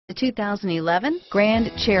The 2011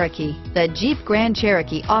 Grand Cherokee. The Jeep Grand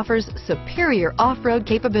Cherokee offers superior off-road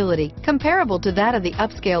capability comparable to that of the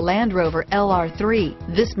upscale Land Rover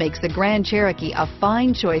LR3. This makes the Grand Cherokee a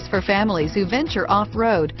fine choice for families who venture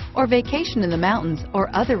off-road or vacation in the mountains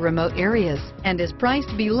or other remote areas, and is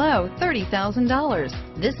priced below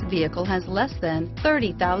 $30,000. This vehicle has less than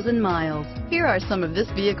 30,000 miles. Here are some of this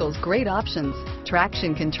vehicle's great options: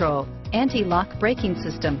 traction control, anti-lock braking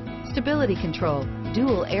system, stability control,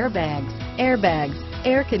 dual airbags,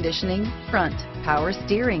 air conditioning, front, power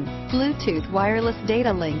steering, Bluetooth wireless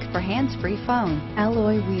data link for hands-free phone,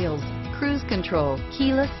 alloy wheels, cruise control,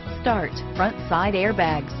 keyless start, front side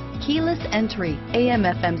airbags, keyless entry,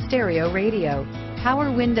 AM/FM stereo radio, power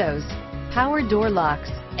windows, power door locks,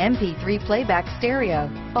 MP3 playback stereo,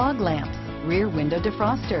 fog lamps, rear window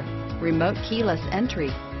defroster, remote keyless entry.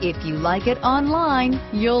 If you like it online,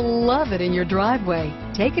 you'll love it in your driveway.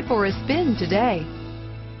 Take it for a spin today.